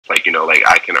Like, you know, like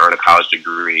I can earn a college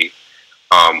degree.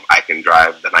 I can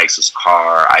drive the nicest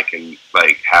car. I can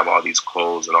like have all these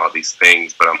clothes and all these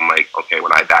things. But I'm like, okay,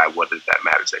 when I die, what does that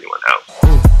matter to anyone else?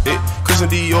 Yeah, Christian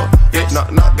Dior, yeah,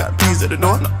 knock, got keys at the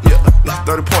door, yeah,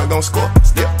 30 point gon' score,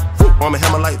 yeah, I'm a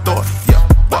hammer like Thor, yeah,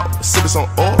 wow, sippin' on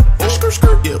oil,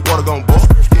 yeah, water gon' boil,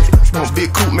 yeah,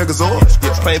 big coupe Megazord,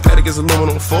 yeah, plain paddock is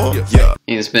aluminum foil, yeah.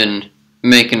 He's been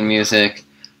making music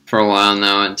for a while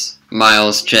now. It's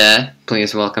Myles J.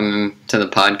 Please welcome him to the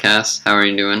podcast. How are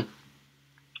you doing?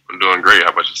 I'm doing great.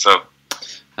 How about yourself?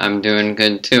 I'm doing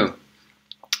good too.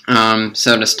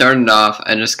 So to start it off,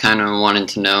 I just kind of wanted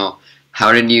to know,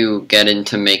 how did you get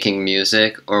into making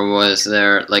music, or was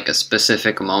there like a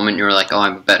specific moment you were like, oh,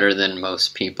 I'm better than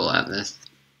most people at this?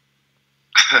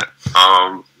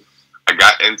 I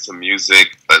got into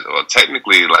music, well,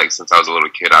 technically, like since I was a little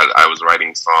kid, I was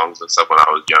writing songs and stuff when I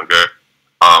was younger.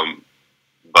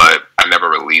 But I never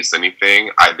released anything.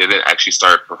 I didn't actually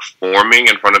start performing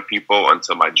in front of people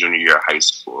until my junior year of high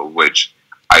school, which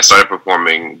I started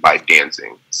performing by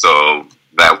dancing. So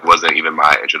that wasn't even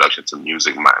my introduction to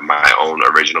music, my own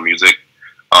original music.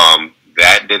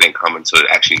 That didn't come until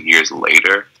actually years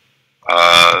later.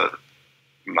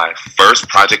 My first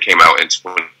project came out in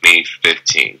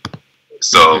 2015.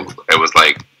 So it was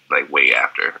like way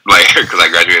after, like, because I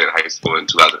graduated high school in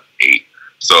 2008.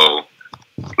 So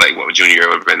like what junior year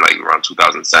would have been like around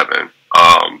 2007.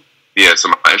 Yeah, so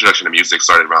my introduction to music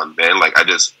started around then. Like I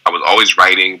was always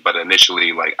writing, but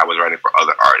initially like I was writing for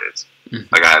other artists.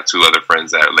 Like I had two other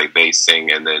friends that like they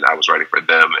sing, and then I was writing for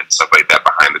them and stuff like that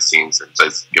behind the scenes, and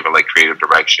just giving like creative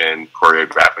direction,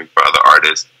 choreographing for other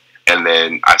artists. And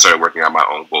then I started working on my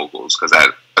own vocals, because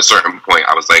at a certain point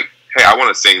I was like, hey, I want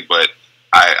to sing, but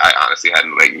I honestly had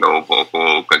like no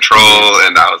vocal control,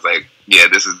 and I was like, yeah,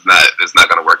 it's not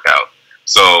gonna work out.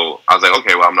 So I was like,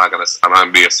 okay, well, I'm not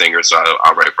gonna be a singer, so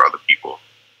I'll write for other people.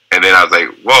 And then I was like,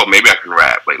 well, maybe I can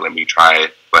rap. Like, let me try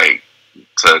like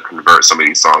to convert some of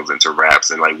these songs into raps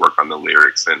and like work on the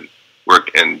lyrics and work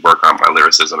on my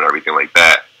lyricism and everything like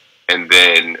that. And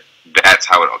then that's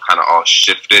how it kind of all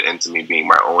shifted into me being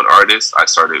my own artist. I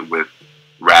started with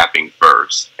rapping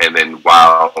first, and then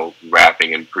while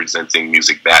rapping and presenting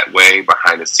music that way,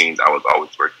 behind the scenes, I was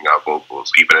always working on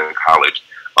vocals, even in college.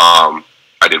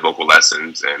 I did vocal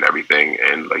lessons and everything,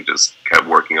 and like just kept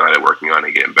working on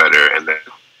it, getting better. And then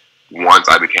once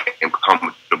I became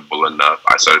comfortable enough,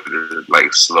 I started to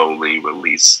like slowly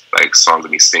release like songs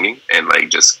of me singing, and like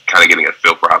just kind of getting a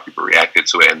feel for how people reacted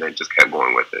to it, and then just kept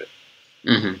going with it.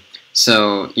 Mm-hmm.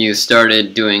 So you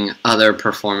started doing other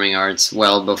performing arts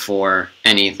well before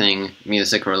anything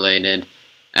music related,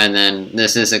 and then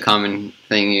this is a common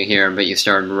thing you hear, but you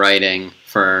started writing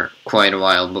for quite a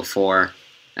while before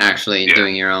actually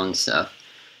doing your own stuff.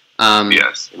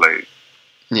 Yes, like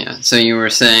so you were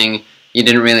saying you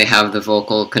didn't really have the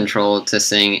vocal control to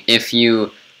sing. If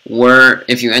you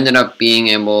ended up being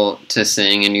able to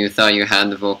sing and you thought you had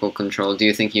the vocal control, do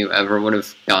you think you ever would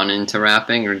have gone into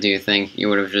rapping, or do you think you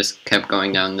would have just kept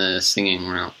going down the singing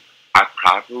route? I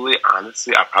probably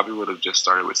would have just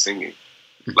started with singing.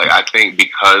 Like, I think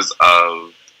because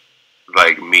of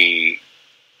like me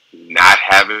not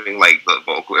having like the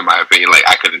vocal, in my opinion, like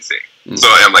I couldn't sing. So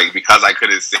I'm like, because I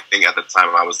couldn't sing at the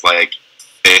time, I was like,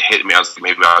 it hit me. I was like,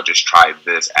 maybe I'll just try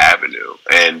this avenue,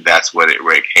 and that's where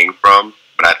it came from.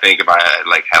 But I think if I had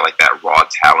that raw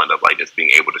talent of like just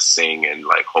being able to sing and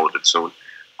like hold the tune,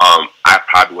 I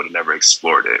probably would have never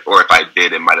explored it, or if I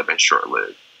did, it might have been short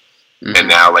lived. And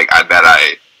now like I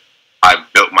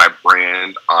built my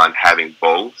brand on having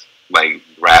both, like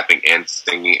rapping and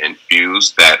singing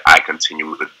infused, that I continue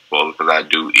with both, because I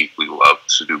do equally love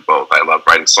to do both. I love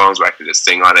writing songs where I can just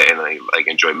sing on it and I like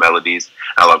enjoy melodies.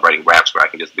 I love writing raps where I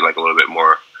can just be like a little bit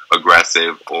more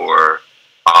aggressive or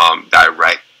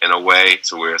direct in a way,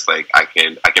 to where it's like I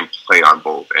can play on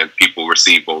both and people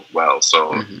receive both well.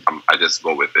 So I just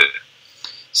go with it.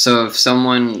 So if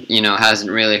someone,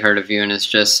 hasn't really heard of you and is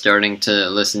just starting to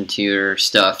listen to your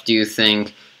stuff, do you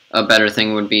think a better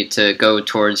thing would be to go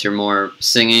towards your more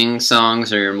singing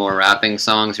songs or your more rapping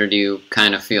songs, or do you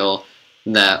kind of feel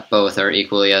that both are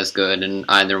equally as good and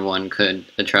either one could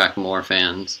attract more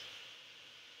fans?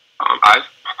 I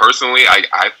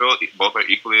feel both are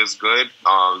equally as good,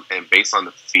 and based on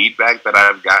the feedback that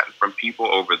I've gotten from people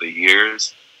over the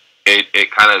years, it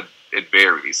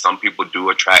varies. Some people do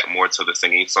attract more to the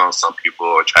singing songs, some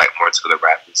people attract more to the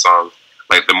rapping songs.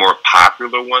 Like the more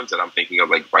popular ones that I'm thinking of,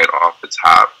 like right off the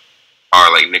top,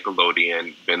 are like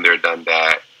Nickelodeon, Been There, Done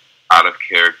That, Out of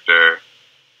Character,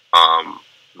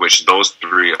 which those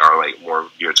three are like more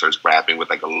geared towards rapping with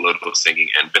like a little singing,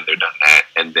 and Been There, Done That.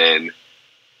 And then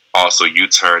also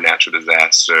U-Turn, Natural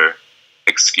Disaster,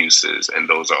 Excuses, and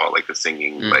those are all like the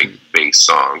singing like bass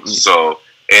songs. So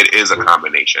it is a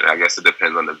combination. I guess it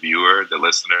depends on the viewer, the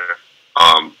listener,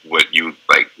 what you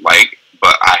like.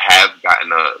 But I have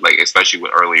gotten especially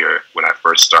earlier when I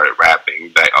first started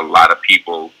rapping, that a lot of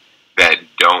people that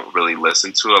don't really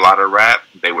listen to a lot of rap,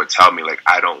 they would tell me like,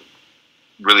 I don't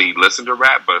really listen to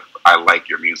rap, but I like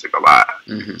your music a lot.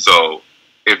 So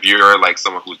if you're like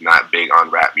someone who's not big on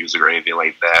rap music or anything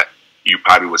like that, you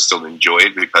probably would still enjoy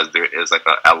it because there is like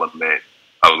an element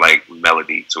of like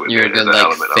melody to it. You're a good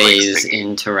like phase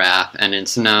into rap, and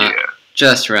it's not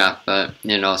just rap, but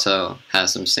it also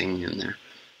has some singing in there.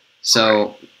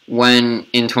 So when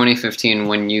in 2015,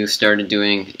 when you started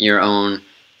doing your own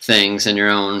things and your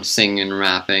own singing and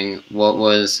rapping, what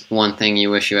was one thing you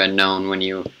wish you had known when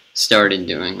you started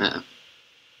doing that?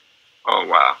 Oh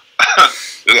wow,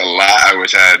 there's a lot I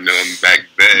wish I had known back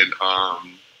then.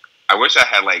 I wish I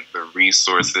had like the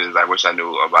resources. I wish I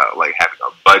knew about like having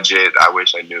a budget. I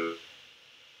wish I knew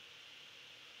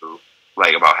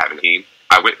like about having a team.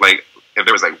 I would like if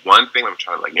there was like one thing. I'm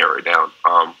trying to like narrow it down.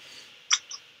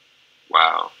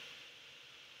 Wow.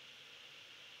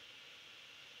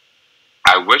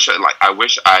 I wish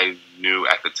I knew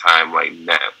at the time like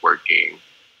networking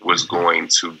was going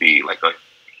to be like a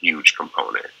huge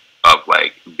component of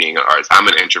like being an artist. I'm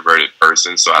an introverted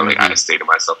person, so I stay to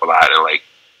myself a lot, and like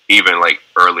even like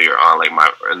earlier on, like my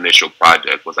initial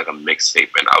project was like a mixtape,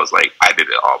 and I was like, I did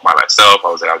it all by myself.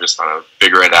 I was like, I was just trying to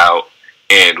figure it out,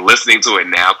 and listening to it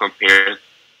now compared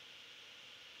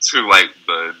to like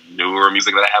the newer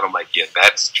music that I have, I'm like, yeah,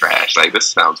 that's trash. Like this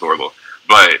sounds horrible.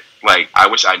 But like I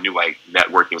wish I knew like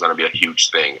networking was gonna be a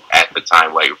huge thing at the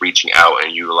time, like reaching out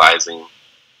and utilizing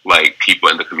like people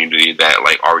in the community that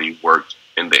like already worked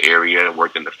in the area and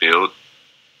worked in the field,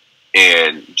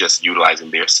 and just utilizing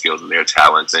their skills and their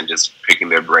talents and just picking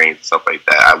their brains, stuff like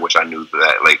that. I wish I knew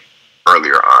that like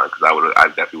earlier on, because I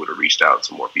definitely would have reached out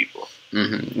to more people.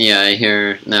 Yeah, I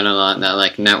hear that a lot, that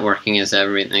like networking is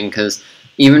everything, because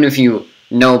even if you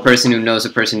know a person who knows a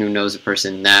person who knows a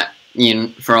person, that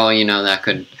for all you know, that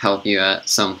could help you at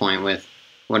some point with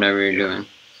whatever you're doing.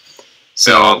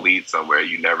 So it all leads somewhere.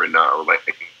 You never know.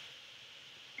 Like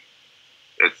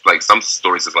it's like some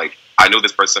stories is like, I know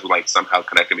this person who like somehow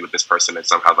connected me with this person, and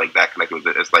somehow like that connected with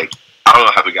it. It's like, I don't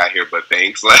know how we got here, but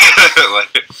thanks. Like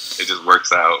it just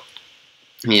works out.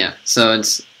 Yeah. So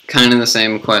it's kind of the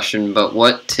same question, but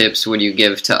what tips would you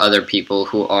give to other people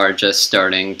who are just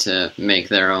starting to make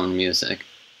their own music?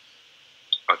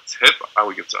 A tip I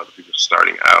would give to other people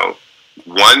starting out.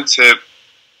 One tip,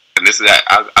 and this is that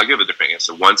I'll give a different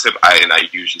answer. One tip, I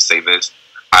usually say this,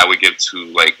 I would give to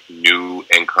like new,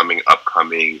 incoming,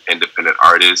 upcoming, independent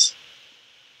artists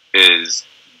is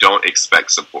don't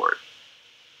expect support.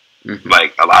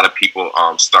 Like a lot of people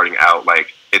starting out,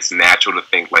 like it's natural to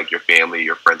think like your family,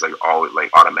 your friends are always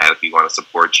like automatically going to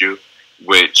support you,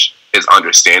 which is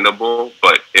understandable.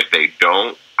 But if they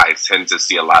don't, I tend to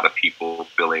see a lot of people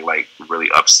feeling like really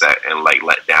upset and like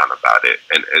let down about it,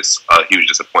 and it's a huge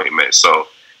disappointment. So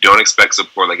don't expect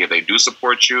support. Like if they do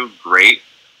support you, great.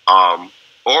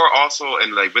 Or also,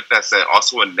 and like with that said,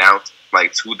 also announce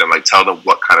like to them, like tell them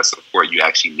what kind of support you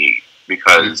actually need,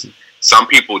 because some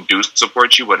people do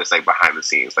support you, but it's like behind the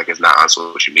scenes, like it's not on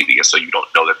social media, so you don't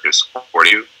know that they're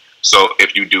supporting you. So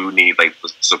if you do need like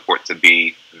the support to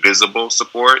be visible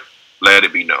support, let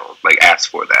it be known. Like ask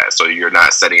for that, so you're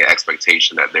not setting an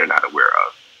expectation that they're not aware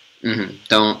of.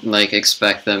 Don't like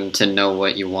expect them to know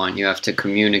what you want. You have to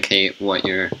communicate what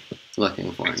you're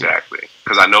looking for. Exactly.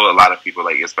 Because I know a lot of people,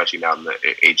 like especially now in the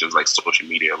age of like social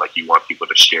media, like you want people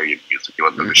to share your music, you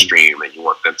want them to stream, and you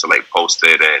want them to like post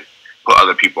it and put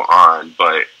other people on.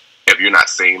 But if you're not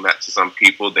saying that to some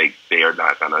people, they are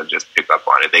not gonna just pick up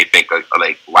on it. They think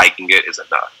like liking it is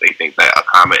enough. They think that a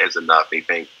comment is enough. They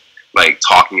think like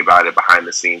talking about it behind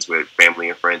the scenes with family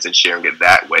and friends and sharing it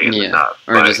that way is enough.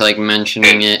 Or just like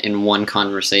mentioning it in one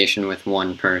conversation with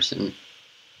one person.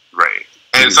 Right.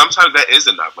 And sometimes that is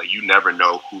enough. Like you never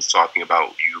know who's talking about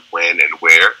you, when, and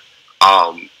where.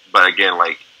 But again,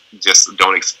 like just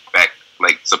don't expect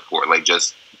like support. Like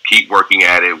just keep working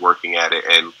at it,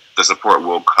 and the support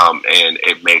will come. And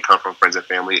it may come from friends and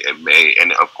family. It may,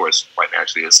 and of course, quite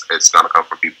naturally, it's gonna come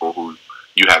from people who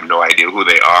you have no idea who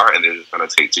they are, and they're just gonna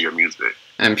take to your music.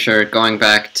 I'm sure going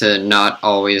back to not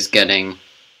always getting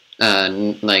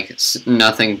like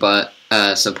nothing but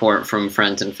support from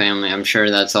friends and family, I'm sure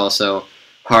that's also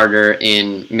harder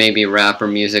in maybe rap or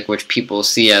music, which people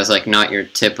see as like not your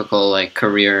typical like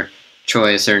career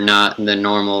choice, or not the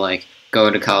normal like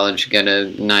go to college, get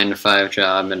a 9-to-5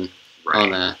 job, and all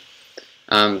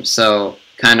that. So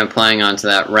kind of playing onto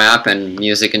that, rap and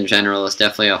music in general is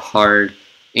definitely a hard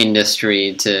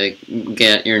industry to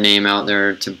get your name out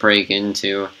there, to break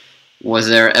into. Was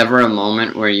there ever a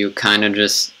moment where you kind of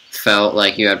just felt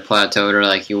like you had plateaued, or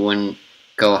like you wouldn't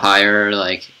go higher, or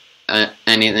like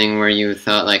anything where you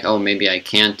thought like, oh, maybe I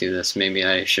can't do this, maybe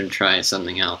I should try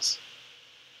something else?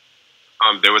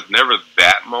 There was never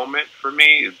that moment for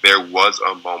me. There was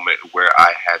a moment where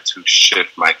I had to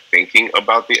shift my thinking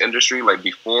about the industry. Like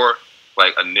before,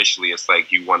 like initially, it's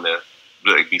like you want to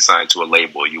like be signed to a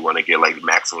label. You want to get like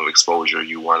maximum exposure.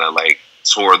 You want to like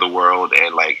tour the world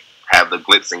and like have the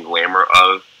glitz and glamour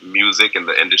of music and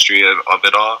the industry of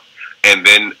it all. And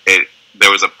then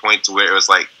there was a point to where it was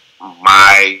like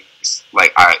my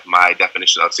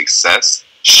definition of success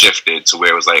shifted to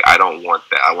where it was like, I don't want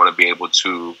that. I want to be able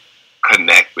to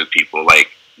connect with people. Like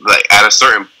at a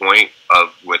certain point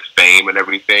with fame and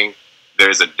everything,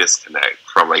 there's a disconnect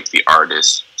from like the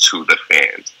artist to the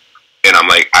fans. And I'm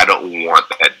like, I don't want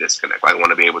that disconnect. I want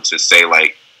to be able to say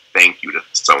like, thank you to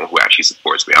someone who actually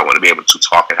supports me. I want to be able to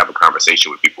talk and have a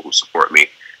conversation with people who support me.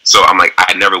 So I'm like,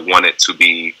 I never wanted to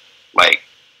be like,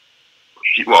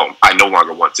 well, I no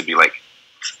longer want to be like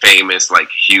famous, like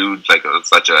huge, like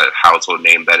such a household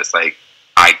name that it's like,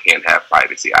 I can't have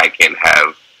privacy. I can't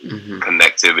have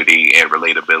connectivity and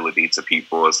relatability to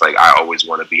people. It's like I always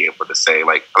want to be able to say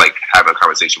like have a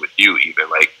conversation with you. Even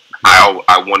like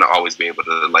I want to always be able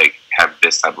to like have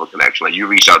this type of connection. Like you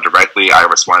reached out directly, I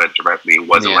responded directly. It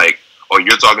wasn't like, oh,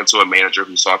 you're talking to a manager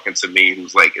who's talking to me,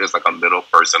 who's like it's like a middle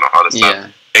person or all this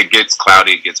stuff. It gets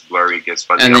cloudy, it gets blurry, it gets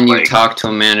funny. And then you talk to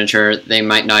a manager, they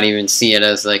might not even see it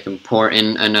as like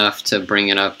important enough to bring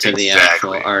it up to the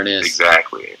actual artist.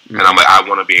 Exactly. And I'm like, I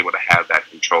want to be able to have that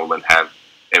control and have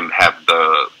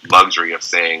the luxury of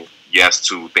saying yes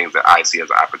to things that I see as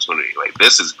an opportunity. Like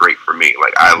this is great for me.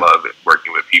 Like I love it,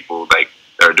 working with people like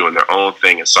that are doing their own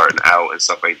thing and starting out and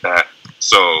stuff like that.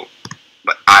 So,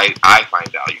 but I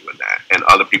find value in that, and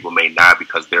other people may not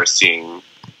because they're seeing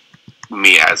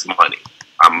me as money.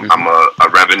 I'm a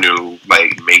revenue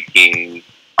like making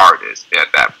artist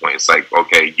at that point. It's like,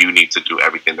 okay, you need to do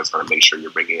everything that's going to make sure you're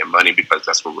bringing in money because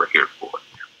that's what we're here for.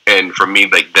 And for me,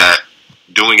 like that,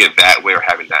 doing it that way or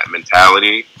having that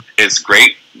mentality is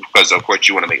great because of course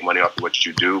you want to make money off of what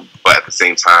you do, but at the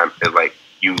same time, it's like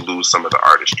you lose some of the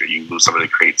artistry, you lose some of the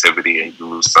creativity, and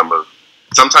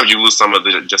sometimes you lose some of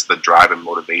just the drive and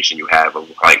motivation you have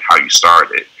of like how you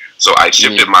started. So I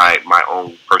shifted my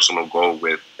own personal goal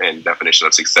and definition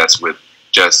of success with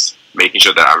just making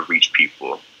sure that I reach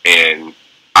people. And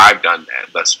I've done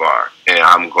that thus far. And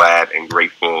I'm glad and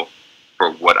grateful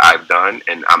for what I've done.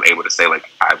 And I'm able to say, like,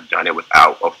 I've done it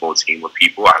without a full team of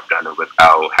people. I've done it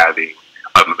without having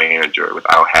a manager,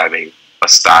 without having a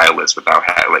stylist, without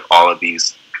having, like, all of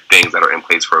these things that are in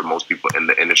place for most people in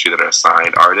the industry that are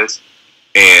signed artists.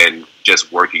 And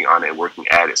just working on it and working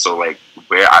at it. So, like,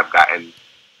 where I've gotten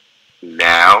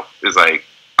now is like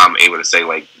I'm able to say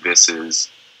like this is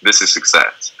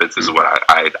success. This is what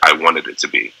I wanted it to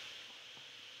be.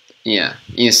 Yeah,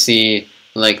 you see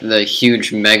like the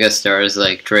huge mega stars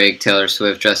like Drake, Taylor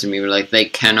Swift, Justin Bieber, like they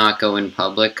cannot go in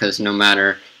public because no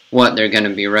matter what they're going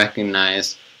to be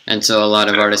recognized. And so a lot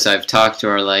of artists I've talked to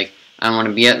are like, I want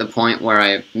to be at the point where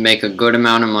I make a good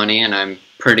amount of money and I'm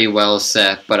pretty well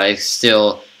set, but I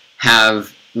still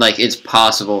have like it's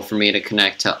possible for me to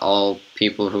connect to all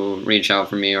people who reach out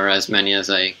for me, or as many as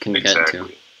I can get to.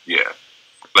 Yeah,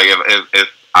 like if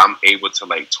I'm able to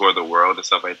like tour the world and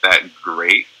stuff like that,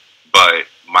 great. But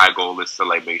my goal is to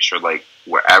like make sure like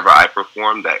wherever I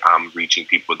perform that I'm reaching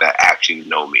people that actually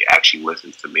know me, actually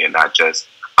listens to me, and not just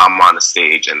I'm on the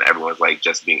stage and everyone's like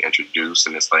just being introduced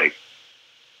and it's like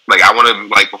I want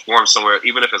to like perform somewhere,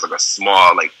 even if it's like a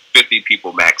small like 50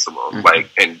 people maximum, like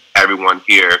and everyone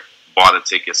here bought a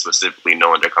ticket specifically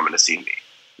knowing they're coming to see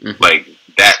me. Like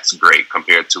that's great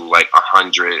compared to like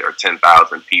 100 or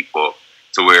 10,000 people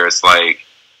to where it's like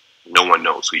no one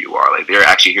knows who you are. Like they're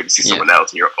actually here to see someone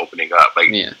else and you're opening up. Like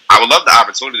I would love the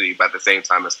opportunity, but at the same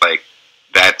time it's like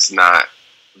that's not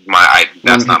my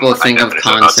when people think of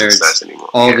concerts,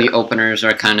 all the openers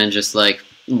are kind of just like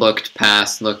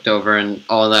looked over, and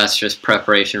all that's just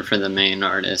preparation for the main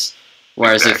artist.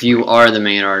 Whereas if you are the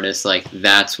main artist, like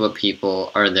that's what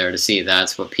people are there to see.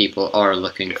 That's what people are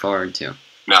looking forward to.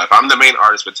 Now, if I'm the main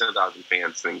artist with 10,000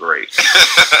 fans, then great.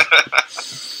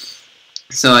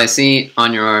 So I see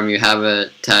on your arm you have a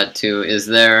tattoo.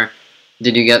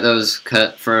 Did you get those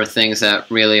cut for things that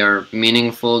really are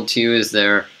meaningful to you? Is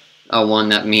there a one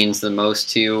that means the most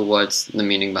to you? What's the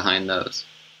meaning behind those?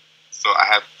 So I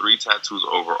have 3 tattoos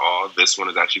overall. This one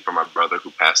is actually for my brother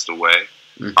who passed away.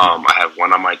 I have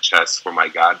one on my chest for my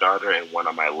goddaughter and one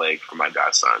on my leg for my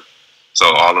godson. So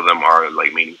all of them are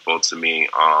like meaningful to me.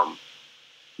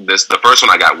 The first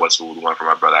one I got was the one for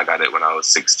my brother. I got it when I was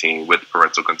 16 with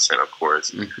parental consent, of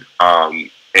course.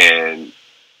 And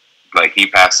like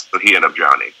he ended up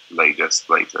drowning, like just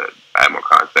like to add more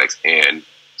context. And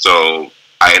so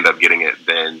I ended up getting it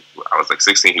then. I was like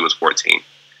 16, he was 14.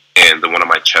 And the one on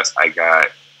my chest I got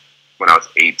when I was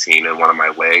 18, and one on my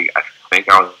leg, I think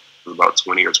I was about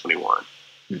 20 or 21.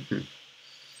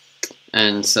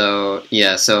 And so,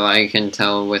 yeah, so I can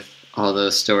tell with all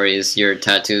those stories, your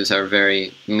tattoos are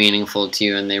very meaningful to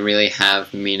you, and they really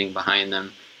have meaning behind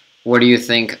them. What do you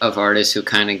think of artists who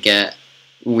kind of get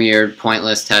weird,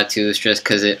 pointless tattoos just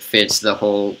because it fits the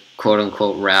whole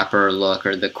quote-unquote rapper look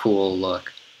or the cool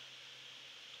look?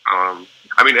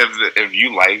 I mean, if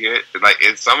you like it, like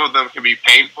some of them can be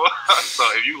painful. So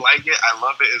if you like it, I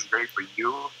love it. It's great for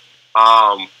you.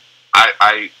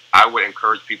 I would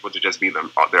encourage people to just be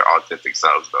their authentic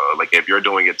selves, though. Like if you're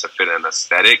doing it to fit an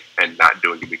aesthetic and not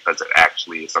doing it because it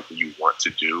actually is something you want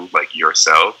to do, like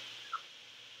yourself,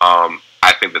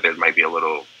 I think that there might be a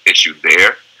little issue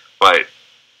there. But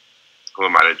who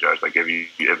am I to judge? Like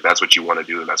if that's what you want to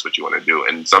do, then that's what you want to do.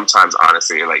 And sometimes,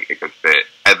 honestly, like it could fit.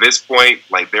 At this point,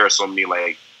 like there are so many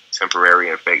like temporary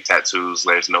and fake tattoos.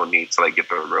 There's no need to like get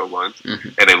the real ones,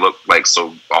 and they look like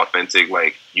so authentic.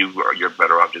 Like you're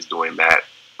better off just doing that.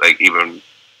 Like even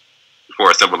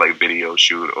for a simple like video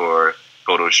shoot or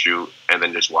photo shoot, and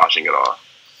then just washing it off.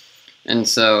 And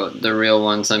so the real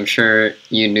ones, I'm sure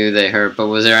you knew they hurt, but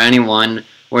was there anyone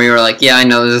where you were like, yeah, I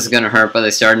know this is going to hurt, but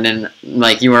they started in,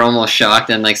 like, you were almost shocked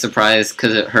and, like, surprised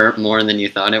because it hurt more than you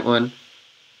thought it would?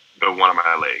 The one on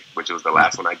my leg, which was the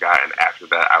last one I got, and after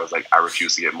that, I was like, I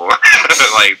refuse to get more.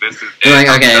 Like, this is it. Like,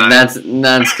 okay,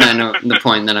 that's kind of the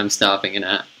point that I'm stopping it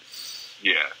at.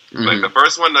 Yeah. Like, the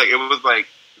first one, like, it was, like,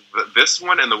 this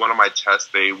one and the one on my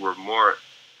chest, they were more,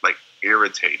 like,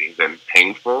 irritating than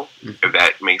painful, if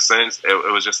that makes sense.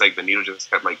 It was just, like, the needle just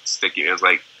kept, like, sticking. It was,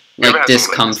 like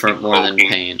discomfort more than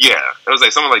pain. Yeah, it was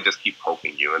like someone like just keep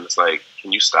poking you, and it's like,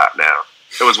 can you stop now?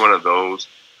 It was one of those.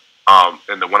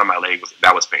 And the one on my leg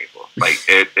was painful. Like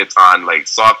it's on like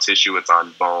soft tissue, it's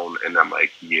on bone, and I'm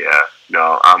like, yeah,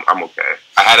 no, I'm okay.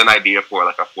 I had an idea for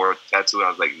like a fourth tattoo. I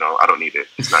was like, no, I don't need it.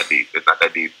 It's not deep. It's not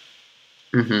that deep.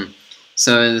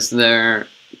 So is there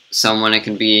someone, it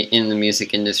can be in the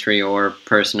music industry or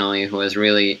personally, who has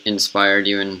really inspired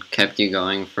you and kept you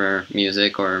going for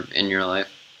music or in your life?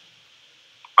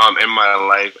 In my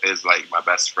life is like my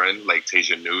best friend, like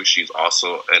Tasia New. She's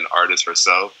also an artist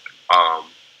herself.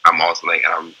 I'm also like,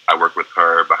 I work with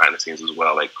her behind the scenes as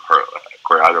well, like her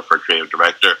choreographer, creative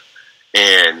director,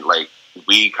 and like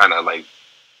we kind of like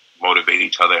motivate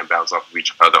each other and bounce off of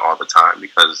each other all the time,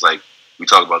 because like we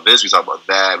talk about this, we talk about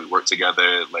that, we work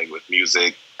together like with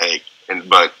music, like,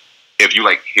 but if you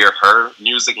like hear her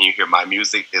music and you hear my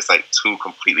music, it's like two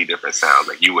completely different sounds.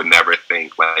 Like you would never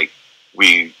think like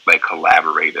we like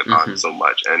collaborated on so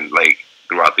much and like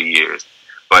throughout the years,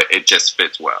 but it just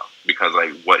fits well because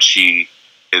like what she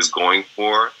is going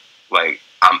for, like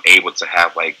I'm able to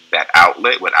have like that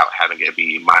outlet without having it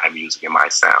be my music and my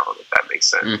sound, if that makes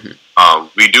sense.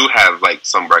 We do have like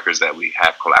some records that we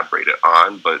have collaborated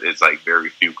on, but it's like very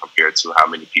few compared to how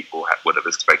many people would have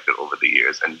expected over the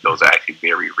years, and those are actually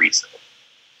very recent.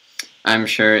 I'm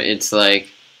sure it's like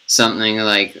something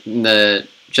like the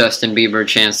Justin Bieber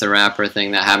Chance the Rapper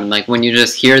thing that happened. Like when you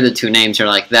just hear the two names, you're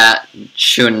like, that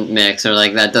shouldn't mix, or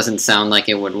like that doesn't sound like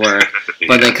it would work.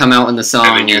 But they come out in the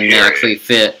song and they actually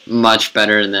fit much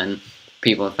better than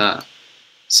people thought.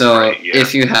 So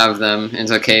if you have them,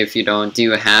 it's okay if you don't. Do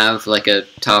you have like a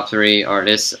top 3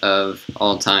 artists of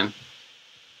all time?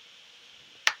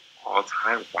 All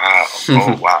time? Wow.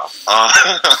 Oh wow.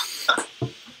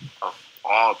 Of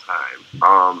all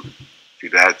time. See,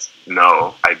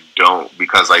 no, I don't,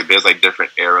 because like there's like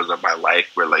different eras of my life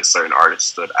where like certain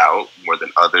artists stood out more than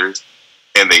others,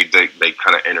 and they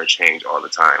kind of interchange all the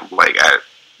time. Like at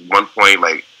one point,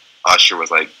 like Usher was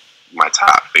like my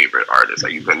top favorite artist.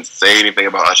 Like you couldn't say anything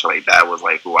about Usher. Like that was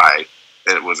like who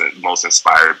it was most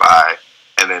inspired by.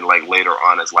 And then like later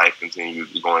on as life continued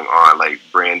going on, like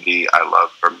Brandy, I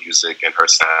love her music and her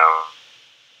sound.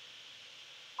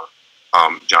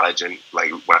 John Legend,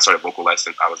 like when I started vocal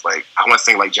lessons, I was like, I want to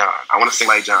sing like John. I want to sing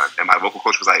like John. And my vocal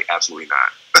coach was like, absolutely not.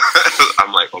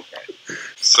 I'm like, okay.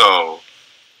 So,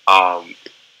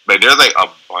 but there's like a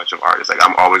bunch of artists. Like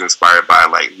I'm always inspired by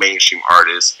like mainstream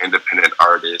artists, independent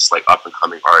artists, like up and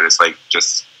coming artists, like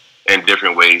just in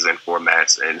different ways and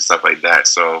formats and stuff like that.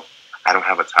 So I don't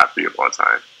have a top 3 of all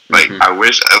time. Like I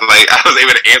wish like I was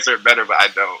able to answer it better, but I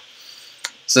don't.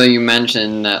 So you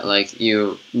mentioned that like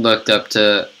you looked up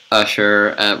to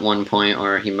Usher at one point,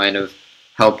 or he might have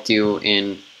helped you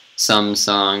in some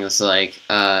songs. Like,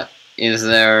 is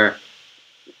there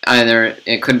either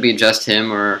it could be just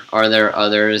him, or are there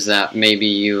others that maybe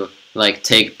you like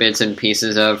take bits and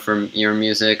pieces of from your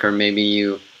music, or maybe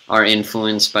you are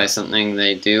influenced by something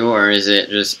they do, or is it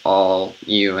just all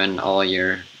you and all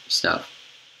your stuff?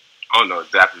 Oh no,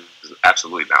 that is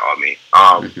absolutely not all me.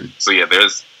 So yeah,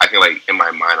 I feel like in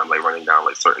my mind I'm like running down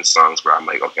like certain songs where I'm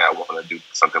like, okay, I want to do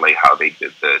something like how they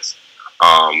did this.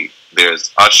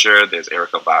 There's Usher, there's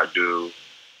Erykah Badu,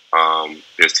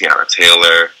 there's Tiana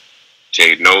Taylor,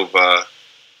 Jay Nova,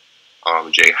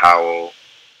 Jay Howell.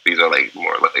 These are like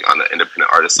more like on the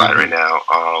independent artist side right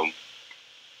now.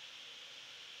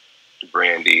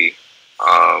 Brandy,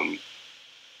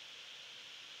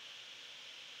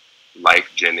 Life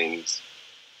Jennings,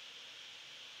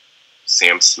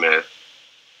 Sam Smith,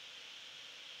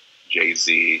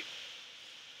 Jay-Z,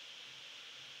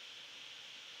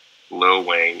 Lil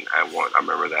Wayne. I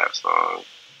remember that song.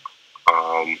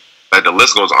 Like the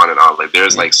list goes on and on. Like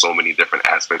there's like so many different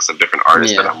aspects of different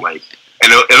artists that I'm like,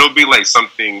 and it'll be like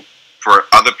something for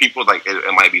other people. Like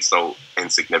it might be so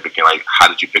insignificant. Like how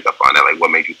did you pick up on that? Like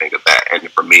what made you think of that? And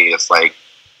for me, it's like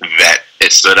that.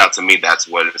 It stood out to me. That's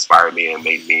what inspired me and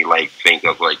made me like think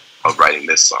of writing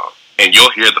this song. And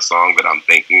you'll hear the song that I'm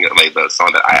thinking, like the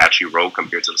song that I actually wrote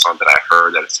compared to the song that I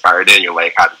heard that inspired it. And you're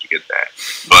like, how did you get that?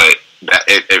 But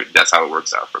that's how it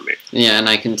works out for me. Yeah, and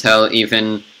I can tell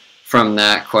even from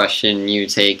that question, you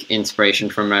take inspiration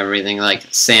from everything, like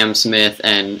Sam Smith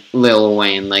and Lil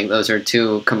Wayne. Like those are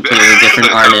two completely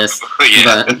different artists.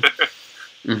 Yeah.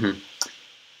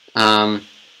 But,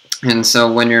 and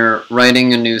so when you're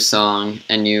writing a new song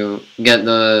and do you get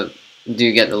the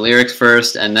lyrics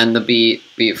first and then the beat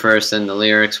first and the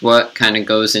lyrics? What kind of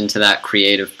goes into that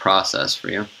creative process for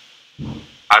you?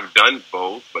 I've done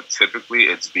both, but typically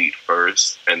it's beat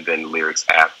first and then lyrics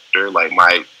after. Like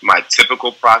my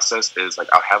typical process is like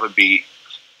I'll have a beat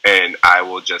and I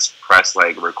will just press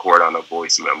like record on a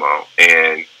voice memo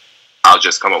and I'll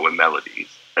just come up with melodies.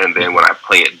 And then when I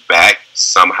play it back,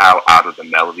 somehow out of the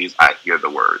melodies, I hear the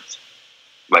words.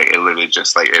 Like it literally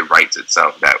just like it writes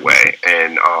itself that way.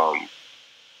 And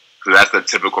so that's the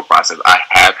typical process. I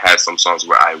have had some songs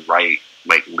where I write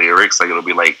like lyrics, like it'll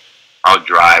be like I'll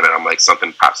drive and I'm like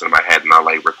something pops into my head and I'll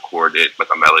like record it with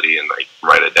a melody and like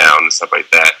write it down and stuff like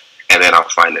that. And then I'll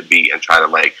find a beat and try to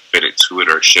like fit it to it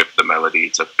or shift the melody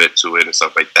to fit to it and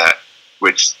stuff like that,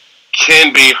 which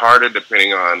can be harder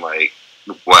depending on like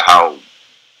how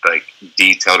like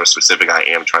detailed or specific I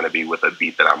am trying to be with a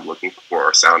beat that I'm looking for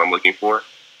or sound I'm looking for.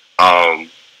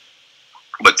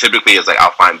 But typically it's like I'll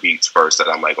find beats first that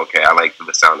I'm like, okay, I like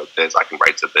the sound of this, I can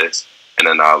write to this, and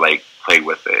then I'll like play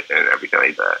with it and everything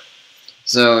like that.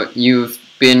 So you've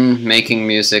been making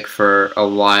music for a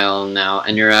while now,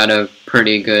 and you're at a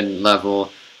pretty good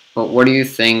level. But what do you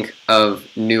think of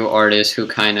new artists who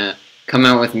kind of come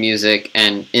out with music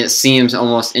and it seems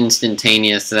almost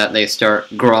instantaneous that they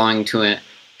start growing to a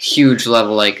huge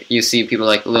level? Like you see people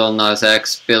like Lil Nas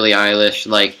X, Billie Eilish,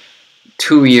 like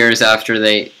 2 years after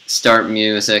they start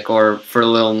music, or for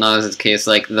Lil Nas' case,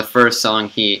 like the first song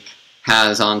he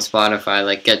has on Spotify,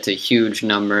 like get to huge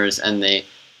numbers and they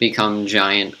become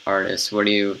giant artists. What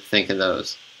do you think of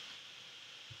those?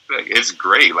 Like, it's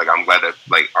great. Like I'm glad that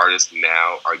like artists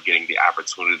now are getting the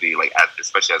opportunity, like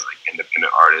especially as like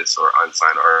independent artists or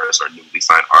unsigned artists or newly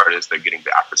signed artists, they're getting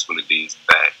the opportunities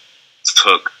that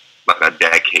took like a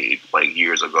decade, like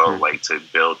years ago, like to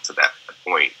build to that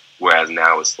point. Whereas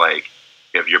now it's like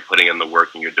if you're putting in the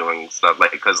work and you're doing stuff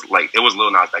like, because like it was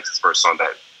Lil Nas X's first song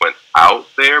that went out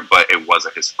there, but it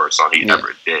wasn't his first song he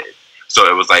ever did. So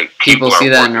it was like people see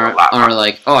that and are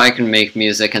like, oh, I can make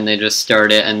music, and they just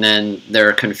start it, and then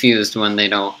they're confused when they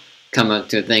don't come up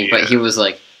to a thing. But he was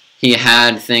like, he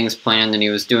had things planned and he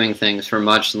was doing things for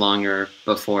much longer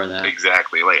before that.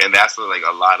 Exactly. Like, and that's like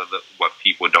a lot of what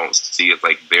people don't see is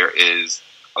like there is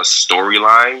a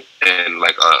storyline and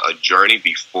like a journey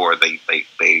before they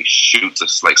shoot to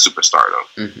like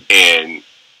superstardom. And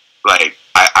like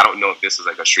I don't know if this is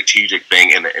like a strategic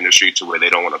thing in the industry to where they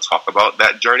don't want to talk about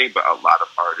that journey, but a lot of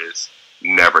artists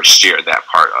never share that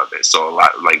part of it. So a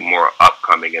lot like more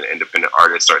upcoming and independent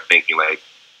artists are thinking like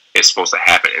it's supposed to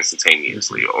happen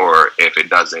instantaneously, or if it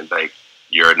doesn't, like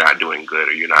you're not doing good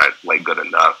or you're not like good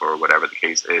enough or whatever the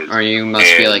case is. Or you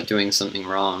must be like doing something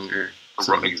wrong or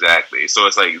something. Exactly. So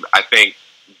it's like I think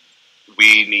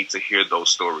we need to hear those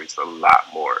stories a lot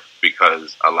more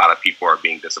because a lot of people are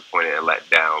being disappointed and let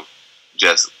down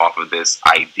just off of this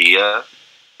idea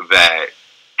that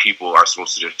people are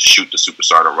supposed to just shoot the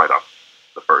superstardom right off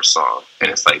the first song,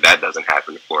 and it's like that doesn't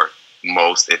happen for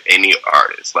most, if any,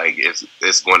 artists. Like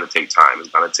it's going to take time. It's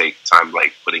going to take time,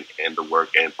 like putting in the work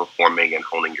and performing and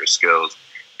honing your skills.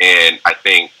 And I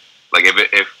think like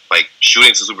if like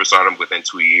shooting to superstardom within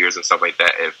 2 years and stuff like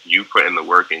that, if you put in the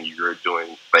work and you're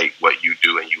doing like what you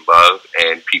do and you love,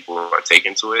 and people are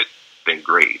taking to it, then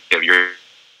great. If you're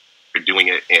doing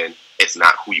it and it's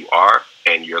not who you are,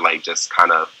 and you're like just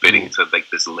kind of fitting to like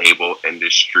this label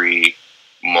industry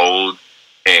mold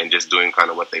and just doing kind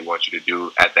of what they want you to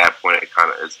do, at that point it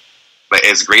kind of is like,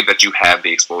 it's great that you have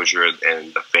the exposure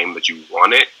and the fame that you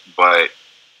wanted, but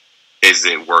is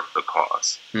it worth the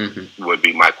cost? Would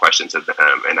be my question to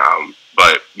them. And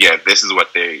but yeah, if this is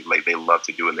what they like, they love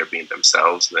to do, and they're being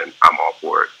themselves, then I'm all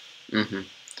for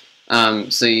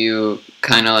it. So you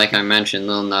kind of, like I mentioned,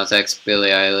 Lil Nas X, Billie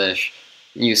Eilish,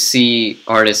 you see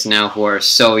artists now who are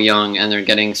so young and they're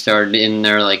getting started in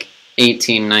their like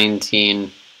 18,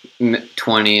 19,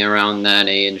 20, around that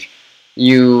age.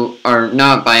 You are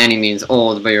not by any means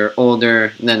old, but you're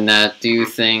older than that. Do you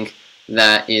think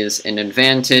that is an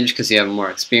advantage because you have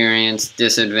more experience,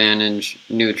 disadvantage,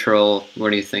 neutral?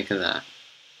 What do you think of that?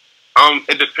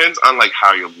 It depends on like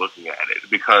how you're looking at it,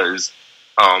 because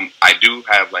I do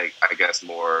have like, I guess,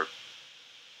 more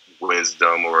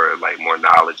wisdom or like more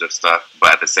knowledge of stuff,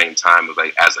 but at the same time,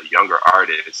 like as a younger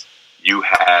artist, you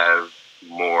have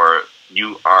more,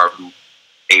 you are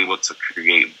able to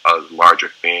create a larger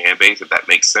fan base, if that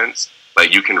makes sense.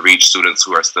 Like you can reach students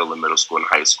who are still in middle school and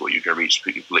high school. You can reach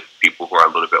people who are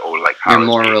a little bit older, like college. You're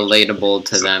more relatable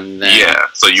to them than, yeah.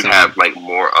 So you have like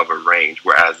more of a range.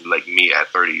 Whereas like me at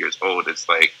 30 years old, it's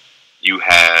like you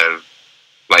have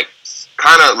like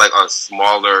kind of like a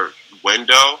smaller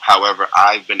window. However,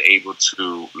 I've been able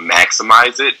to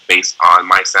maximize it based on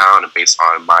my sound and based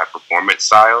on my performance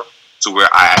style, to where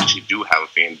I actually do have a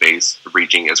fan base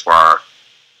reaching as far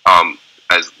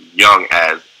as young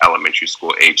as elementary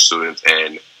school age students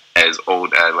and as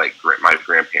old as like my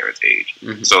grandparents' age.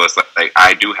 So it's like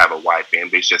I do have a wide fan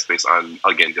base just based on,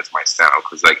 again, just my sound,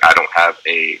 because like I don't have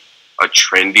a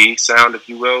trendy sound, if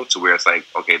you will, to where it's like,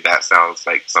 okay, that sounds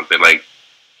like something like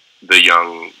the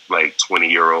young like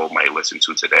 20-year-old might listen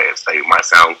to today. It's like my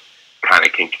sound kind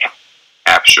of can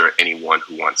capture anyone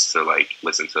who wants to like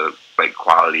listen to like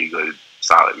quality, good,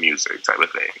 solid music type of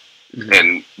thing.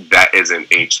 And that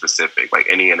isn't age specific. Like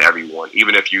any and everyone,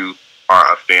 even if you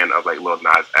are a fan of like Lil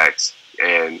Nas X,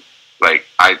 and like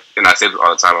I say this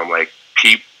all the time, I'm like,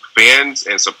 fans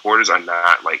and supporters are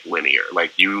not like linear.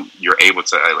 Like you're able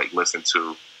to like listen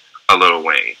to a Lil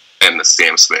Wayne and the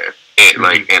Sam Smith and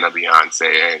like and a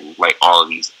Beyonce and like all of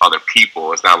these other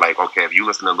people. It's not like, okay, if you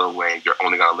listen to Lil Wayne, you're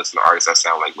only gonna listen to artists that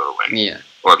sound like Lil Wayne. Yeah.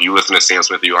 Or if you listen to Sam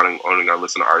Smith, you're only gonna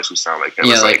listen to artists who sound like him.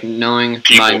 Yeah, like knowing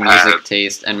my music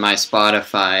taste and my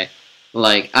Spotify.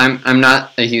 Like I'm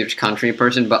not a huge country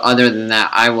person, but other than that,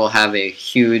 I will have a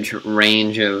huge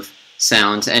range of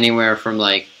sounds, anywhere from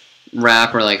like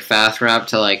rap or like fast rap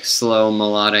to like slow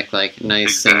melodic, like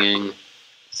nice singing.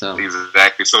 So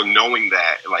exactly. So knowing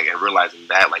that, like, and realizing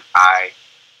that, like, I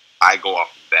go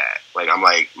off of that. Like, I'm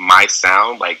like, my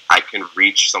sound, like, I can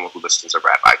reach someone who listens to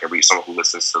rap. I can reach someone who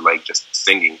listens to like just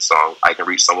singing songs. I can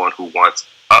reach someone who wants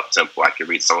up tempo. I can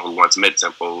reach someone who wants mid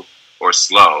tempo or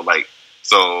slow. Like,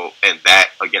 so, and that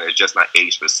again is just not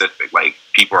age specific. Like,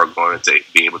 people are going to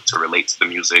be able to relate to the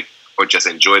music or just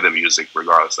enjoy the music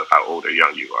regardless of how old or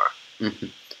young you are.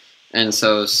 And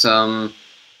so some,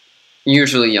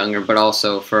 usually younger, but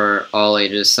also for all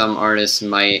ages, some artists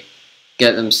might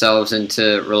get themselves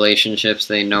into relationships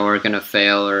they know are going to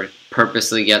fail, or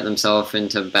purposely get themselves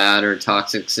into bad or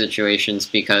toxic situations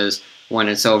because when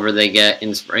it's over they get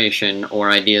inspiration or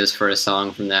ideas for a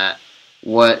song from that.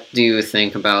 What do you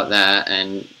think about that,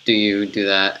 and do you do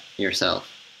that yourself?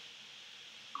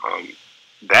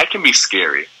 That can be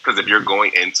scary, because if you're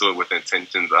going into it with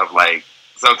intentions of like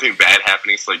something bad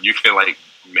happening so you can like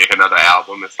make another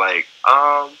album, it's like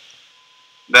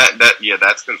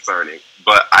that's concerning.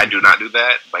 But I do not do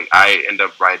that. Like, I end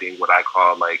up writing what I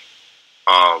call like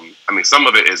I mean, some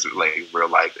of it is like real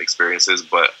life experiences,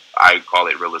 but I call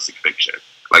it realistic fiction.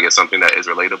 Like, it's something that is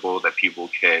relatable, that people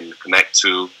can connect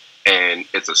to, and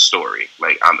it's a story.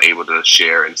 Like, I'm able to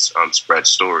share and spread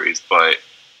stories, but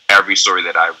every story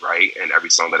that I write and every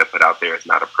song that I put out there is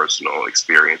not a personal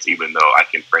experience, even though I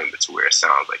can frame it to where it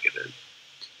sounds like it is.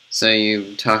 So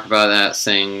you talk about that,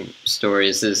 saying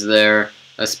stories. Is there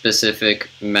a specific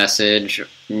message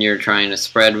you're trying to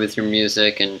spread with your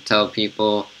music and tell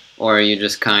people, or are you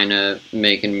just kind of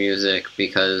making music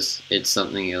because it's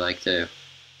something you like to do?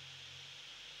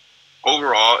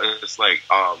 Overall, it's like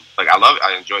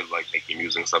I enjoy like making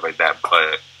music and stuff like that,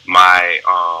 but my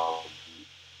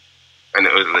and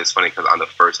it's funny because on the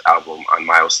first album on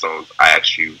Milestones, I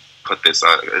actually put this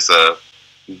on.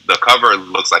 The cover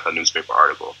looks like a newspaper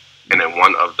article, and in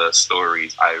one of the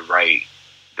stories I write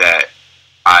that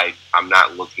I'm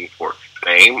not looking for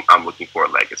fame, I'm looking for a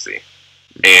legacy,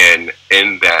 and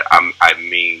in that I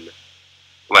mean,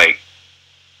 like,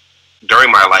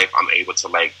 during my life I'm able to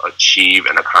like achieve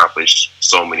and accomplish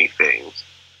so many things,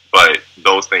 but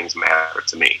those things matter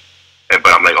to me. But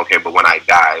I'm like, okay, but when I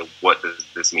die, what does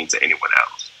this mean to anyone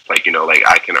else? Like, you know, like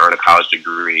I can earn a college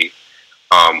degree,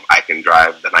 I can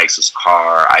drive the nicest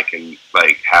car, I can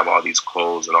like have all these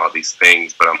clothes and all these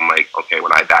things, but I'm like, okay,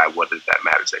 when I die, what does that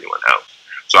matter to anyone else?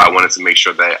 So I wanted to make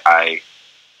sure that I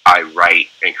write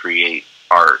and create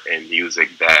art and music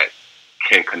that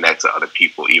can connect to other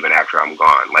people even after I'm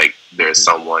gone. Like, there's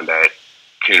someone that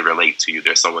can relate to you.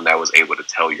 There's someone that was able to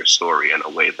tell your story in a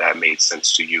way that made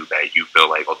sense to you, that you feel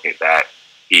like, okay, that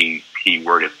he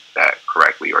worded that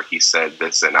correctly, or he said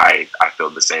this and I feel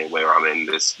the same way, or I'm in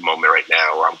this moment right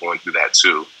now, or I'm going through that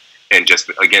too. And just,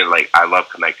 again, like, I love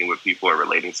connecting with people and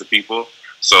relating to people.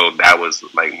 So that was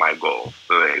like my goal,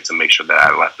 to make sure that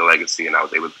I left a legacy and I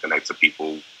was able to connect to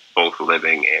people both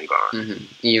living and gone. Mm-hmm.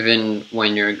 Even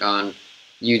when you're gone,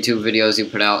 YouTube videos you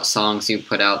put out, songs you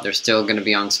put out, they're still going to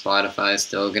be on Spotify,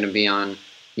 still going to be on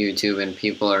YouTube, and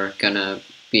people are going to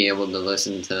be able to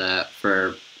listen to that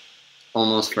for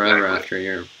almost forever after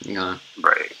you're gone.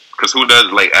 Right. Because who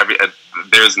does, like,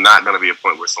 there's not going to be a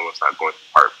point where someone's not going through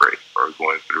heartbreak or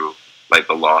going through, like,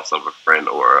 the loss of a friend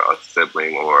or a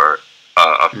sibling or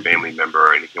a family member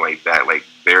or anything like that. Like,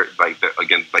 they're, like,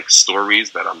 again, like, stories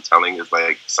that I'm telling is,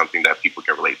 like, something that people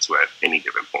can relate to at any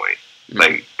given point.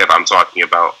 Like, if I'm talking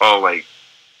about, like,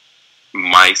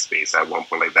 MySpace at one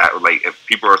point, like that, like, if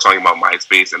people are talking about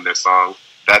MySpace in their songs,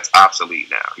 that's obsolete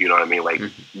now. You know what I mean? Like,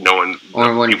 no one...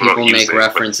 Or when people make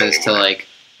references to, like,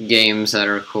 games that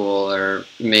are cool, or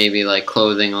maybe, like,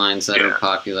 clothing lines that are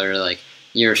popular, like,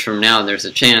 years from now, there's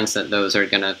a chance that those are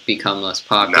going to become less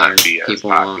popular. Not be as people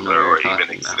popular won't know or even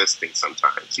existing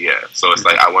sometimes, So it's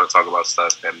like, I want to talk about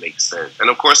stuff that makes sense. And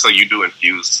of course, so you do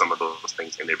infuse some of those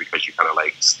things in there because you're kind of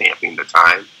like stamping the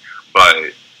time.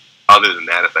 But other than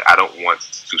that, it's like, I don't want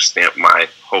to stamp my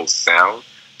whole sound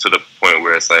to the point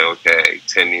where it's like, okay,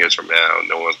 10 years from now,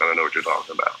 no one's going to know what you're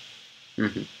talking about.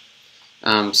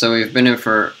 So we've been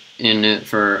in it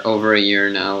for over a year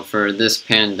now. For this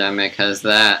pandemic, has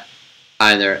that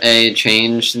either A,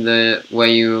 changed the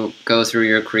way you go through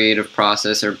your creative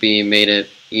process, or B, made it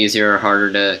easier or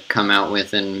harder to come out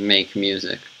with and make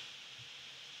music?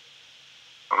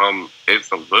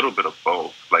 It's a little bit of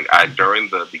both. Like, during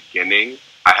the beginning,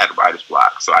 I had writer's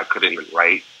block, so I couldn't even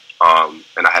write.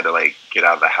 And I had to, like, get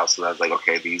out of the house, and I was like,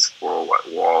 okay, these four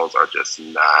walls are just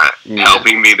not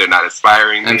helping me. They're not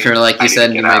inspiring me. I'm sure, like you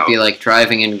said, you might be, like,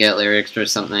 driving and get lyrics or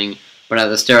something. But at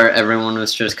the start, everyone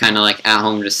was just kind of like at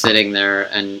home, just sitting there,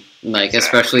 and like,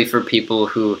 especially for people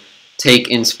who take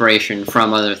inspiration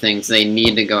from other things, they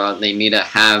need to go out, they need to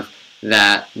have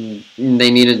that,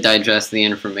 they need to digest the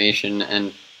information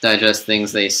and digest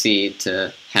things they see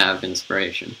to have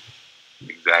inspiration.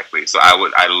 Exactly. So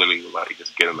I literally would like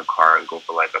just get in the car and go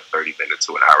for like a 30-minute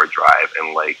to an hour drive,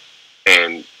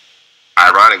 and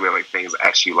ironically, like, things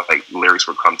actually, like, lyrics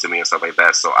would come to me and stuff like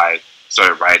that. So I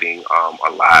started writing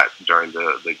a lot during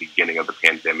the beginning of the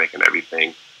pandemic and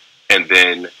everything. And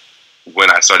then when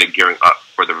I started gearing up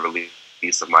for the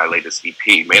release of my latest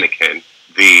EP, Mannequin,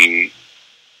 the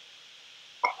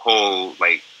whole,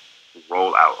 like,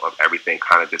 rollout of everything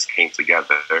kind of just came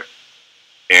together.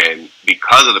 And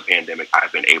because of the pandemic,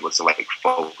 I've been able to, like,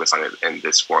 focus on it in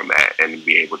this format and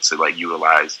be able to, like,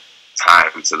 utilize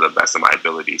time to the best of my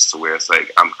abilities, to where it's like,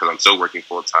 because I'm still working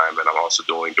full time, and I'm also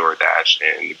doing DoorDash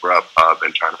and Grubhub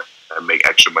and trying to make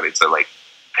extra money to, like,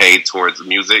 pay towards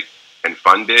music and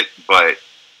fund it. But,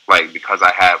 like, because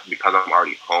I'm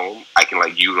already home, I can,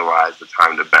 like, utilize the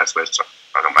time the best way. So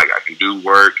I'm like, I can do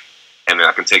work, and then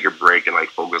I can take a break and, like,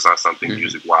 focus on something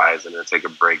music wise, and then take a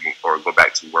break or go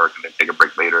back to work and then take a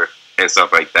break later and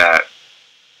stuff like that.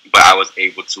 But I was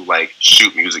able to, like,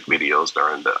 shoot music videos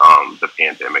during the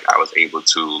pandemic. I was able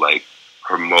to, like,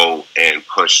 promote and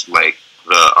push, like,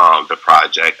 the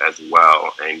project as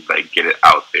well, and, like, get it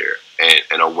out there and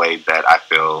in a way that I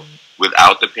feel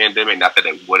without the pandemic, not that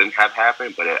it wouldn't have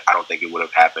happened, but I don't think it would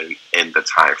have happened in the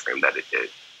time frame that it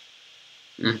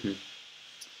did.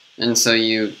 And so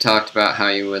you talked about how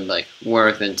you would, like,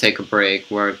 work, then take a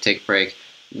break, work, take a break.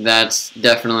 That's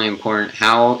definitely important.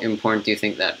 How important do you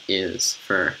think that is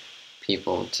for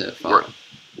people to follow?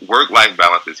 Work-life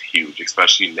balance is huge,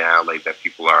 especially now, like, that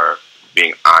people are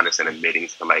being honest and admitting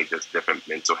to, like, just different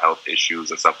mental health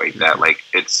issues and stuff like that. Like,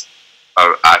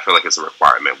 I feel like it's a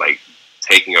requirement. Like,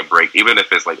 taking a break, even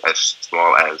if it's like as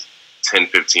small as 10,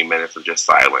 15 minutes of just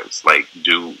silence, like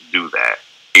do that.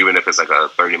 Even if it's like a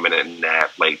 30-minute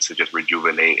nap, like to just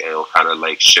rejuvenate and it'll kind of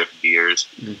like shift gears,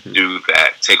 do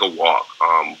that. Take a walk.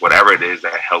 Whatever it is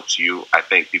that helps you, I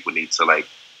think people need to like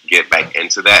get back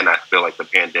into that. And I feel like the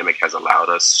pandemic has allowed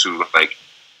us to like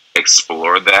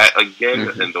explore that again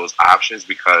and those options,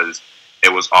 because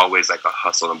it was always like a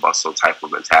hustle and bustle type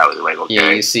of mentality. Like, okay,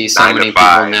 yeah, you see so many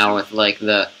people now with like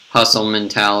the hustle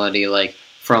mentality, like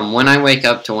from when I wake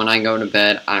up to when I go to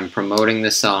bed, I'm promoting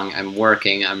this song, I'm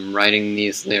working, I'm writing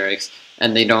these lyrics,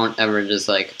 and they don't ever just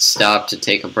like stop to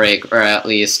take a break, or at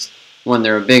least when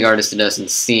they're a big artist, it doesn't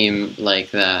seem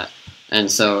like that.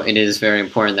 And so it is very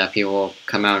important that people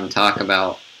come out and talk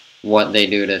about what they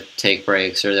do to take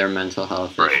breaks or their mental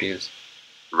health issues.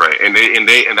 Right, and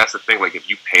that's the thing. Like, if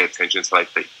you pay attention to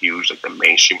like the huge, like the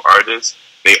mainstream artists,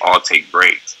 they all take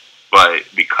breaks. But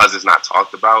because it's not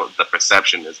talked about, the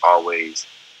perception is always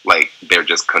like they're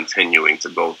just continuing to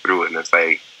go through it. And it's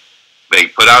like they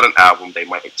put out an album, they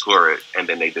might tour it, and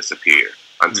then they disappear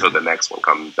until the next one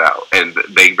comes out. And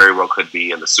they very well could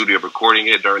be in the studio recording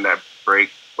it during that break,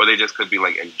 or they just could be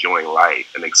like enjoying life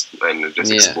and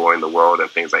just exploring the world and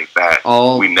things like that.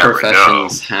 All we never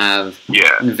professions have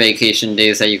vacation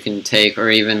days that you can take, or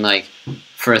even like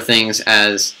for things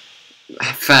as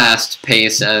fast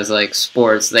paced as like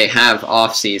sports, they have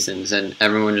off seasons, and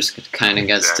everyone just kind of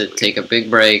gets to take a big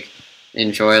break,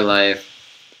 enjoy life.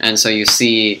 And so you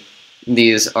see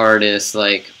these artists,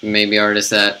 like maybe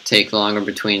artists that take longer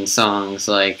between songs,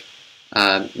 like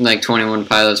 21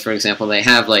 Pilots, for example, they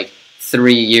have like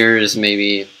 3 years,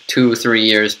 maybe 2-3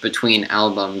 years between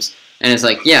albums. And it's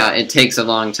like, yeah, it takes a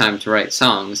long time to write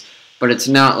songs, but it's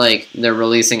not like they're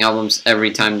releasing albums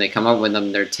every time they come up with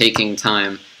them. They're taking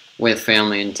time with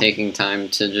family and taking time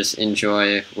to just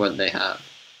enjoy what they have.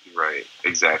 Right,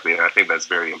 exactly. And I think that's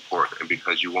very important,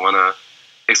 because you want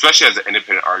to, especially as an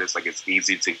independent artist, like it's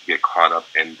easy to get caught up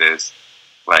in this,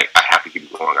 like, I have to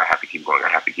keep going, I have to keep going, I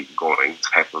have to keep going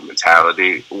type of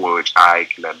mentality, which I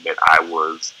can admit I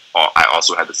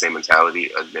also had the same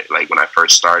mentality. Like when I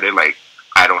first started, like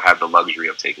I don't have the luxury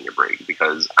of taking a break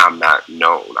because I'm not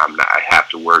known. I have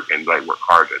to work and like work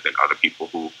harder than other people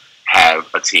who have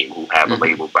a team, who have a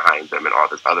label behind them and all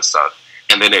this other stuff.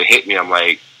 And then it hit me. I'm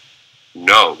like,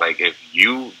 no, like if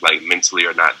you like mentally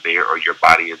are not there, or your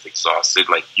body is exhausted,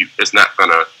 like it's not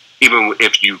gonna, even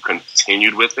if you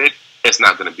continued with it, it's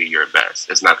not gonna be your best.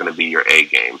 It's not gonna be your A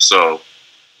game. So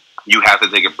you have to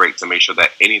take a break to make sure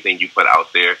that anything you put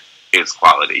out there is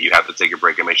quality. You have to take a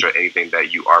break and make sure anything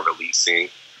that you are releasing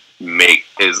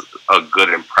is a good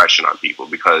impression on people,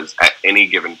 because at any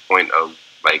given point of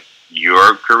like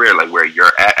your career, like where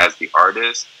you're at as the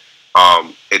artist,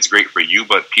 it's great for you,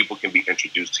 but people can be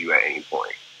introduced to you at any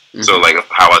point. So like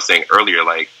how I was saying earlier,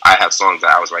 like I have songs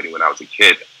that I was writing when I was a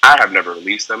kid. I have never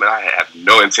released them, and I have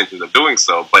no intentions of doing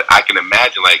so, but I can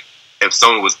imagine like if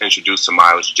someone was introduced to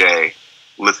Myles J,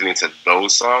 listening to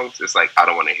those songs, it's like I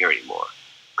don't want to hear anymore,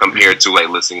 compared to like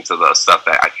listening to the stuff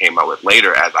that I came out with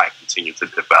later as I continue to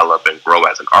develop and grow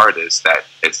as an artist, that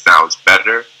it sounds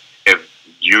better.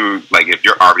 If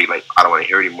you're already like, I don't want to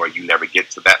hear it anymore, you never get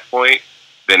to that point,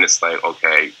 then it's like,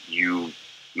 okay, you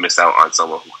miss out on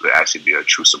someone who could actually be a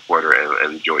true supporter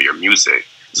and enjoy your music.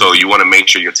 So you want to make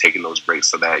sure you're taking those breaks,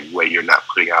 so that way you're not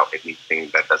putting out anything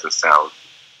that doesn't sound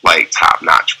like top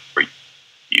notch for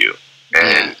you,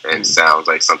 and sounds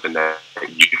like something that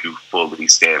you fully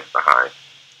stand behind.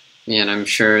 Yeah, and I'm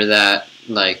sure that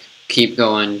like keep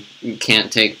going, you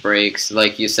can't take breaks,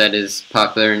 like you said, is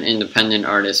popular in independent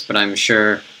artists, but I'm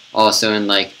sure also in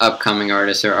like upcoming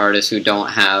artists or artists who don't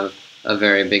have a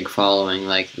very big following,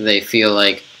 like they feel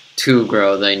like to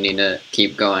grow they need to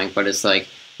keep going, but it's like,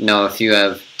 no, if you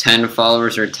have 10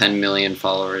 followers or 10 million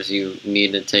followers, you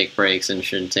need to take breaks and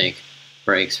should take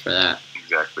breaks for that.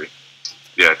 Exactly.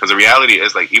 Yeah, because the reality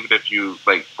is, like, even if you,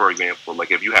 like, for example,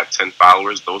 like, if you have 10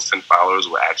 followers, those 10 followers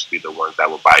will actually be the ones that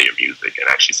will buy your music and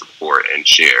actually support and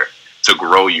share to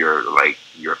grow your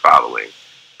following.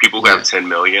 People who have 10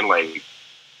 million, like,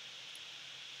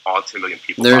 all 10 million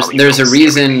people. There's a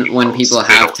reason when people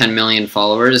have 10 million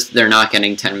followers, they're not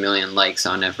getting 10 million likes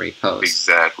on every post.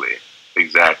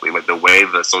 Exactly. Like, the way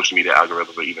the social media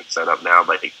algorithms are even set up now,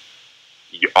 like,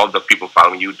 all the people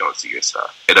following you don't see your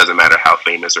stuff. It doesn't matter how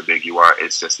famous or big you are,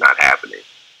 it's just not happening.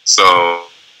 So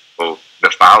the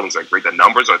followings are great, the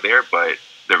numbers are there, but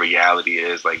the reality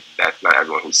is, like, that's not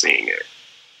everyone who's seeing it.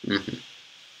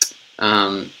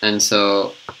 And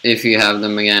so if you have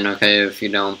them, again, okay, if you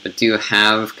don't, but do you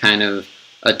have kind of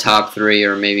a top 3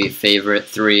 or maybe favorite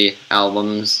 3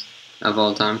 albums of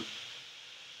all time?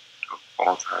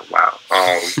 All time, wow.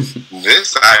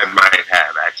 This I might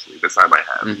have actually. This I might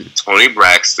have. Mm-hmm. Toni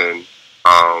Braxton,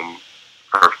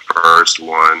 her first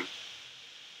one.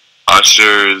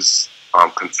 Usher's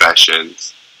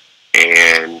Confessions,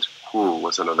 and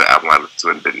what's another album I listened to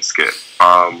and didn't skip?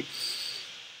 And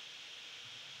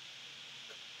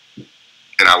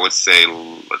I would say,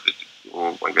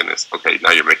 oh my goodness. Okay,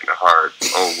 now you're making it hard.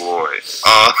 Oh boy.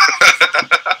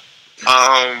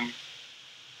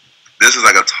 This is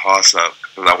like a toss-up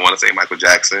because I want to say Michael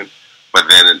Jackson, but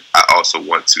then I also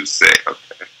want to say,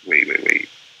 okay, wait.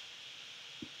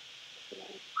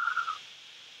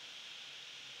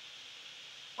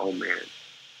 Oh man.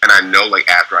 And I know like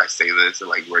after I say this and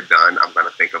like we're done, I'm gonna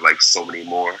think of like so many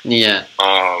more. Yeah.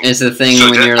 It's the thing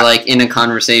so when you're like in a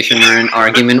conversation or an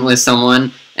argument with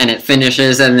someone and it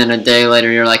finishes and then a day later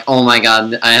you're like, oh my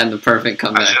god, I had the perfect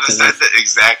comeback. I should have said that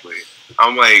exactly.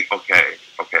 I'm like, okay.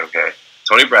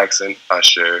 Toni Braxton,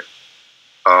 Usher,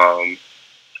 and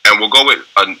we'll go with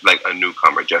a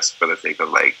newcomer just for the sake of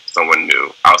like someone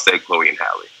new. I'll say Chloe and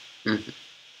Halle. Mm-hmm.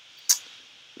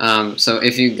 So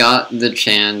if you got the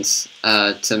chance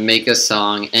to make a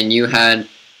song and you had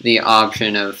the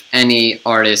option of any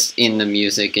artist in the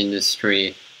music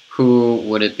industry, who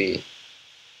would it be?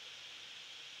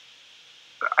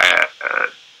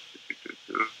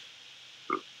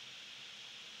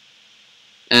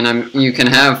 And you can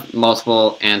have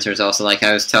multiple answers also. Like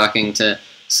I was talking to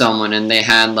someone and they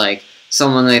had like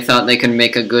someone they thought they could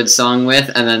make a good song with,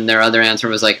 and then their other answer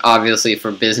was like, obviously for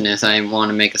business, I want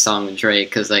to make a song with Drake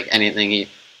because like anything he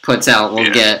puts out will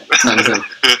get tons of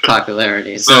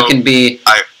popularity. So it can be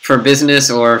for business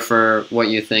or for what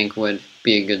you think would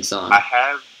be a good song. I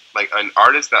have like an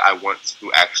artist that I want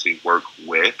to actually work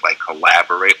with, like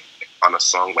collaborate on a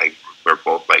song, like we're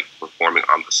both like performing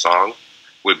on the song,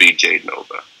 would be Jade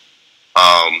Nova.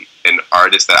 An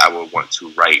artist that I would want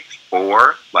to write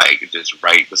for, like just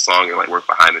write the song and like work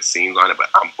behind the scenes on it, but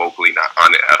I'm vocally not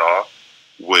on it at all,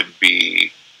 would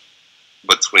be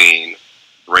between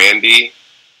Brandy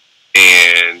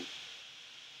and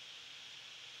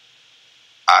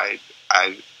I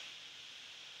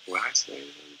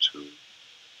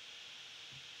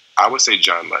would say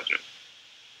John Legend.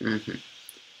 Mm-hmm.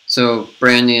 So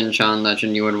Brandy and John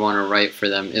Legend, you would want to write for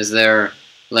them. Is there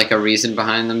like a reason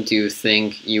behind them? Do you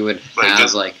think you would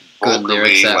have like good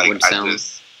lyrics that would sound?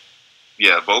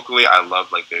 Vocally, I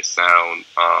love like their sound,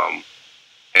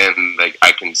 and like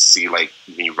I can see like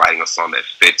me writing a song that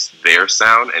fits their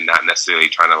sound and not necessarily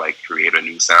trying to like create a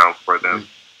new sound for them.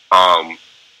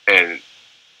 And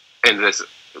this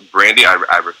Brandy,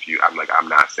 I refuse. I'm like, I'm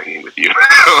not singing with you.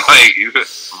 Like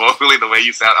vocally, the way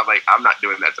you sound, I'm like, I'm not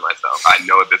doing that to myself. I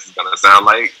know what this is gonna sound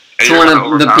like. It's one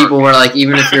of the people where like,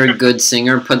 even if you're a good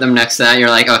singer, put them next to that, you're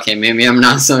like, okay, maybe I'm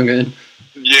not so good.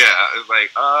 Yeah, it's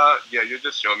like, you're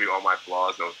just showing me all my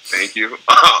flaws. No, thank you.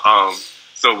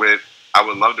 So I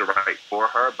would love to write for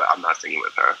her, but I'm not singing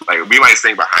with her. Like, we might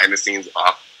sing behind the scenes,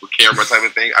 off camera type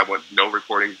of thing. I want no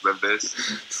recordings of this.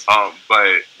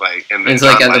 But like, and it's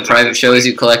like at the private shows,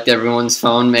 you collect everyone's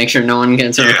phone, make sure no one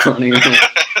gets a recording of it.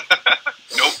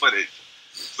 No footage.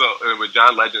 So with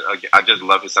John Legend, I just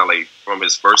love his sound. Like from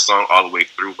his first song all the way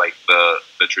through, like the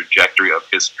trajectory of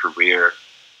his career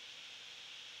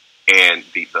and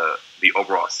the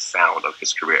overall sound of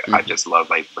his career. I just love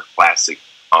like the classic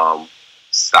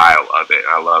style of it.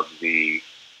 I love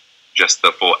just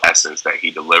the full essence that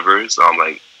he delivers. So I'm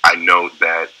like, I know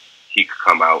that he could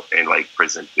come out and like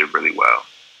present it really well.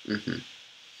 Mm-hmm.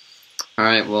 All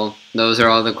right. Well, those are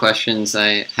all the questions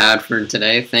I had for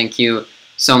today. Thank you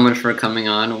so much for coming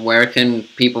on. Where can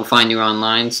people find you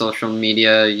online, social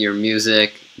media, your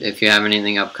music? If you have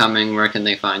anything upcoming, where can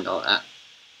they find all that?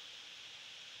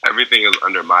 Everything is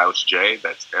under Myles J.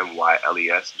 That's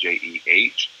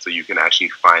MYLESJEH. So you can actually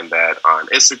find that on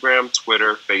Instagram,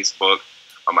 Twitter, Facebook.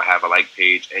 I have a like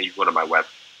page, and you can go to my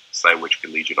website, which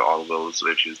can lead you to all of those,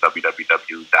 which is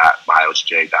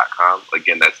www.milesj.com.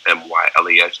 Again, that's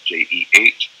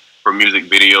MYLESJEH. For music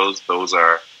videos, those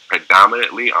are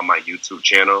predominantly on my YouTube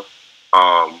channel,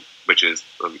 which is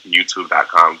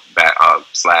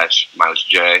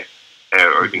youtube.com/MylesJ.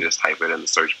 Or you can just type it in the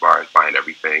search bar and find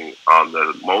everything.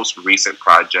 The most recent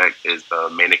project is the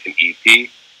Mannequin EP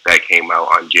that came out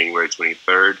on January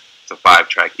 23rd. It's a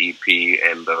 5-track EP,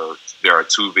 and there are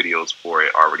 2 videos for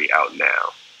it already out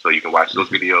now. So you can watch those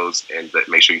videos and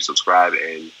make sure you subscribe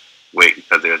and wait,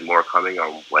 because there's more coming.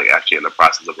 I'm like actually in the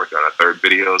process of working on a 3rd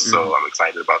video, so I'm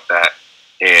excited about that.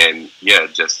 And yeah,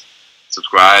 just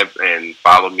subscribe and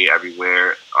follow me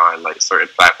everywhere on like certain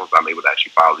platforms. I'm able to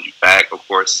actually follow you back, of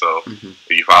course. So if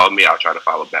you follow me, I'll try to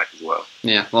follow back as well.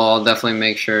 Yeah, well, I'll definitely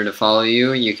make sure to follow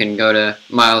you. You can go to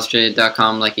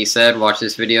MylesJ.com, like he said, watch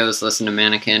his videos, listen to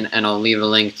Mannequin, and I'll leave a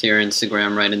link to your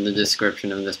Instagram right in the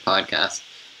description of this podcast.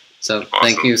 So Awesome.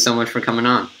 Thank you so much for coming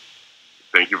on.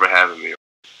 Thank you for having me.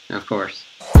 Of course.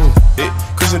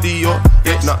 Christian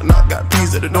Dior, knock, got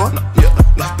peas at the door.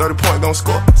 30 point gon'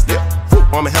 score.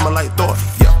 I'm a hammer like Thor.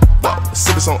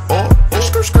 Sippin' some oil.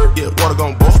 Water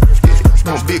gon' boil.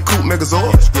 Big coupe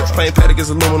Megazord. Plain paddock is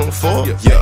aluminum foil.